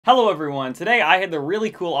Hello everyone, today I had the really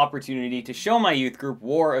cool opportunity to show my youth group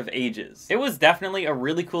War of Ages. It was definitely a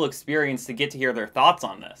really cool experience to get to hear their thoughts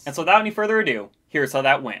on this. And so without any further ado, here's how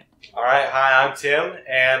that went. Alright, hi, I'm Tim,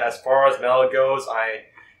 and as far as metal goes,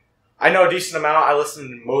 I know a decent amount. I listen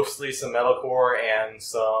to mostly some metalcore and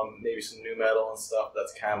maybe some new metal and stuff.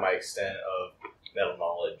 That's kind of my extent of metal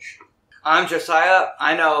knowledge. I'm Josiah.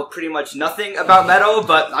 I know pretty much nothing about metal,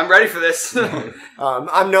 but I'm ready for this.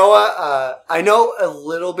 I'm Noah. I know a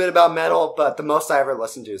little bit about metal, but the most I ever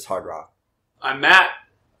listened to is hard rock. I'm Matt,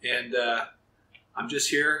 and I'm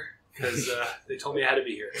just here because they told me I had to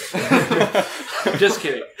be here. Just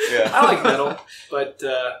kidding. Yeah. I like metal, but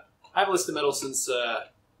I've listened to metal since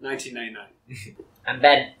 1999. I'm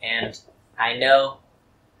Ben, and I know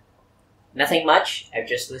nothing much. I've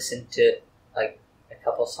just listened to like a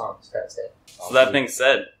couple songs. That's it. So that being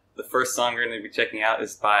said, the first song we're going to be checking out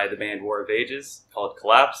is by the band War of Ages, called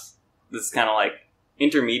Collapse. This is kind of like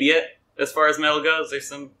intermediate as far as metal goes. There's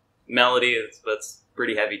some melody that's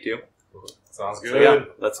pretty heavy too. Sounds good. So yeah,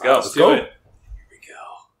 let's go. Let's do it. Here we go.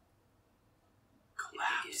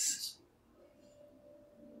 Collapse.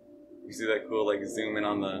 You see that cool like zoom in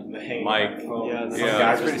on the hanging mic? microphone. Yeah, Some yeah,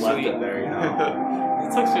 guy it's just pretty left sweet. it there, you know.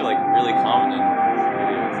 It's actually like really common in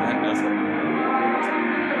videos. I hadn't noticed that.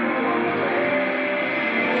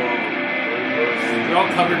 They're all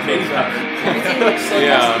covered, face covered. Everything looks so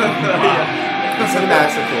Yeah. The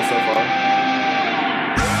cinematics are cool so far.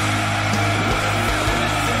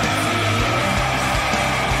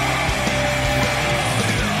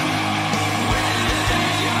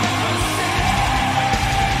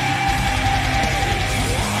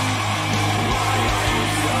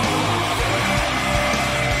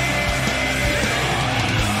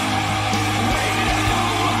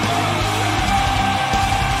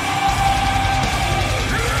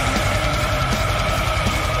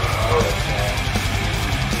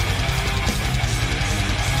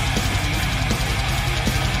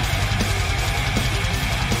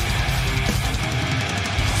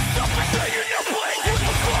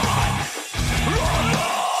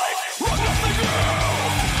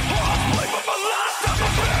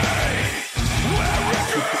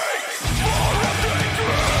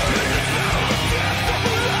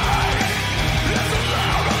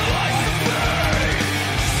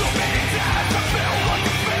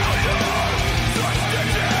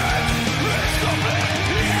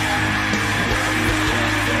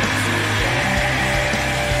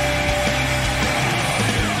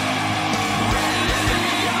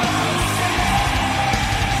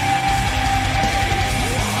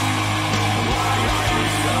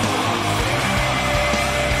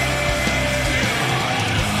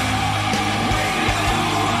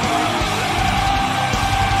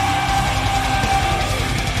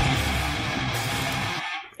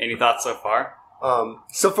 Any thoughts so far?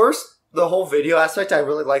 So first, the whole video aspect, I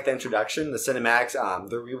really like the introduction, the cinematics,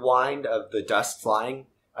 the rewind of the dust flying.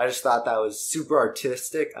 I just thought that was super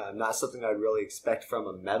artistic, not something I'd really expect from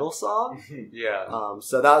a metal song. Yeah.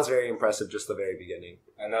 So that was very impressive, just the very beginning.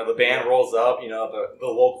 I know the band rolls up, you know, the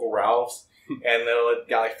local Ralphs, and they'll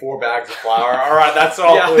got like 4 bags of flour. Alright, that's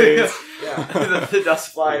all, Yeah. please. the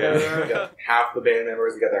dust flying Yeah. everywhere. You got half the band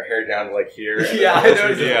members got their hair down to like here. And Yeah, the I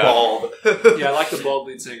others know. are Yeah. bald. Yeah, I like the bald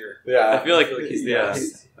lead singer. Yeah. I feel like he's the yeah.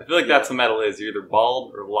 best. I feel like that's what metal is. You're either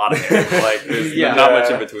bald or a lot of hair. Like there's Yeah. not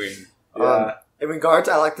much in between. Yeah. In regards,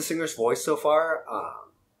 I like the singer's voice so far.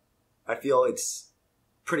 I feel it's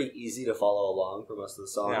pretty easy to follow along for most of the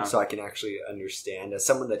song, Yeah. so I can actually understand. As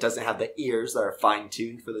someone that doesn't have the ears that are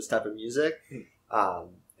fine-tuned for this type of music,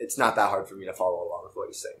 it's not that hard for me to follow along with what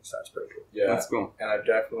he's saying, so that's pretty cool. Yeah. That's cool. And I've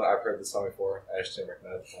heard this song before. I just didn't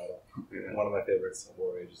recognize the title. Yeah. One of my favorites of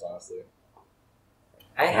War of Ages, honestly.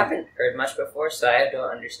 I haven't heard much before, so I don't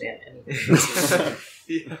understand anything.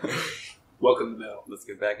 Welcome to metal. Let's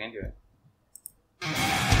get back into it. Well,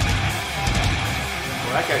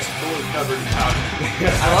 that guy's fully covered in powder.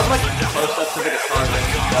 I love like the close-ups of the guitar riff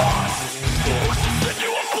and stuff.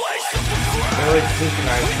 Really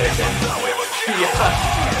synchronized picking. I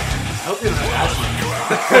hope you're not asking.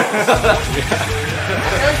 I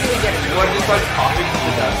feel like you would get it. Or just like coughing from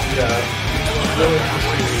the dust.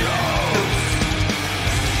 Yeah.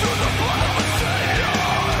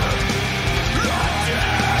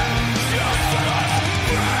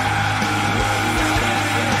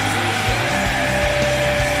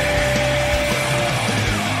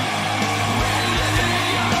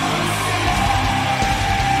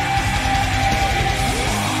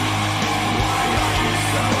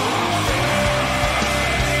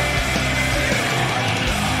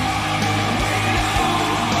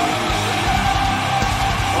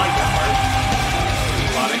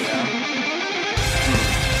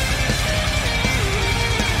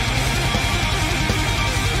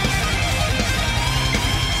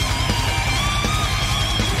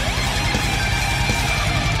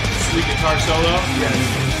 guitar solo.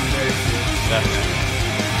 Yes. Definitely.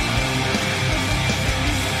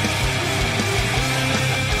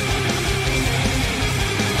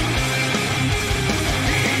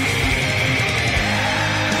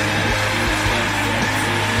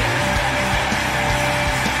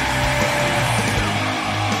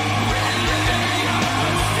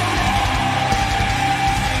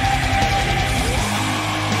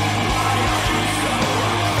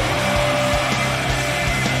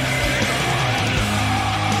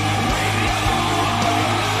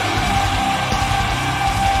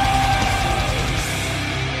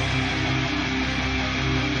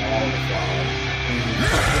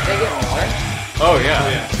 They get more. Oh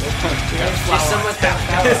yeah. Just someone found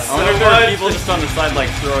I wonder if there are people just on the side like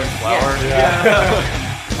throwing flour. Yeah.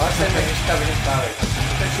 All of a sudden they're just covered in flowers.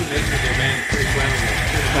 Actually, makes me go band pretty flammable.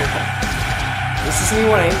 This is me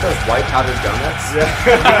when I ate those white powdered donuts.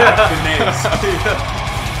 Good names.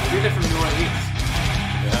 You're different from New Orleans.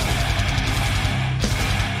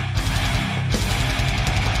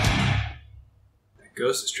 That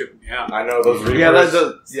ghost is tripping me out. I know those Reapers. Yeah, that's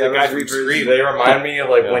a, The guy from Scream. They remind me of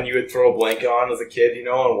like when you would throw a blanket on as a kid, you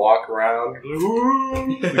know, and walk around.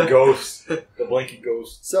 The ghost, the blanket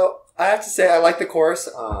ghost. So I have to say I like the chorus.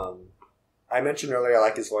 I mentioned earlier I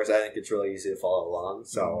like his voice. I think it's really easy to follow along.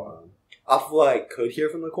 So off of what I could hear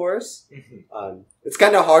from the chorus, it's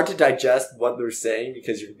kind of hard to digest what they're saying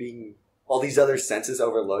because you're being all these other senses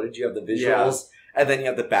overloaded. You have the visuals, and then you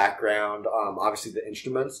have the background. Obviously the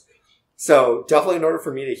instruments. So definitely, in order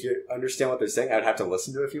for me to understand what they're saying, I'd have to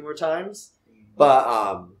listen to it a few more times.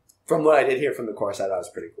 But from what I did hear from the chorus, I thought it was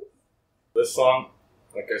pretty cool. This song,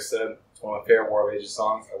 like I said, it's one of my favorite War of Ages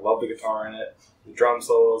songs. I love the guitar in it, the drum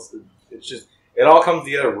solos. It's just, it all comes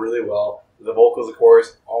together really well. The vocals, of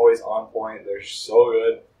course, always on point. They're so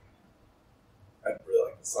good. I really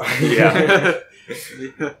like this song.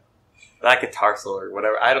 Yeah. That guitar solo or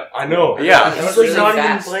whatever. I know. Yeah. He's really not even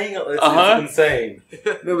fast. playing it. It's insane.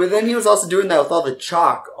 No, but then he was also doing that with all the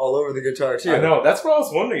chalk all over the guitar too. I know. That's what I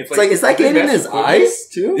was wondering. It's like, is that getting in his eyes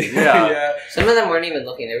too? Yeah. Some of them weren't even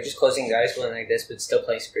looking. They were just closing their eyes, going like this, but still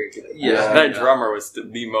playing spiritually. Yeah. That drummer was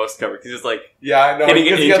the most covered. He's just like Yeah, I know. hitting it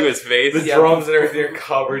Because you into got his face. the drums and everything are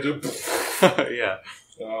covered. Yeah.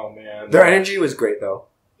 Oh man. Their energy was great though.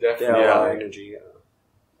 Definitely. They had a lot Yeah. of energy.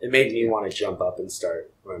 It made me want to jump up and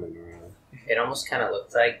start running around. It almost kind of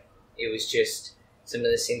looked like it was just some of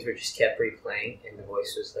the scenes were just kept replaying, and the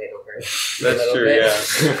voice was laid over it. a That's little true, bit.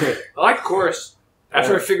 yeah. I like the chorus.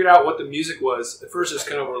 After I figured out what the music was, at first it was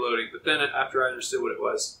kind of overloading, but then after I understood what it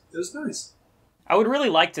was nice. I would really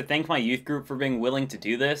like to thank my youth group for being willing to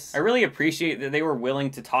do this. I really appreciate that they were willing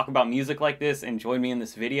to talk about music like this and join me in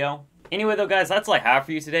this video. Anyway though guys, that's all I have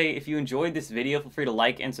for you today. If you enjoyed this video, feel free to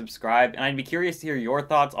like and subscribe, and I'd be curious to hear your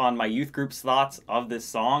thoughts on my youth group's thoughts of this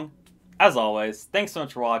song. As always, thanks so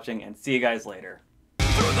much for watching, and see you guys later.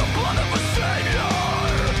 Through the blood of a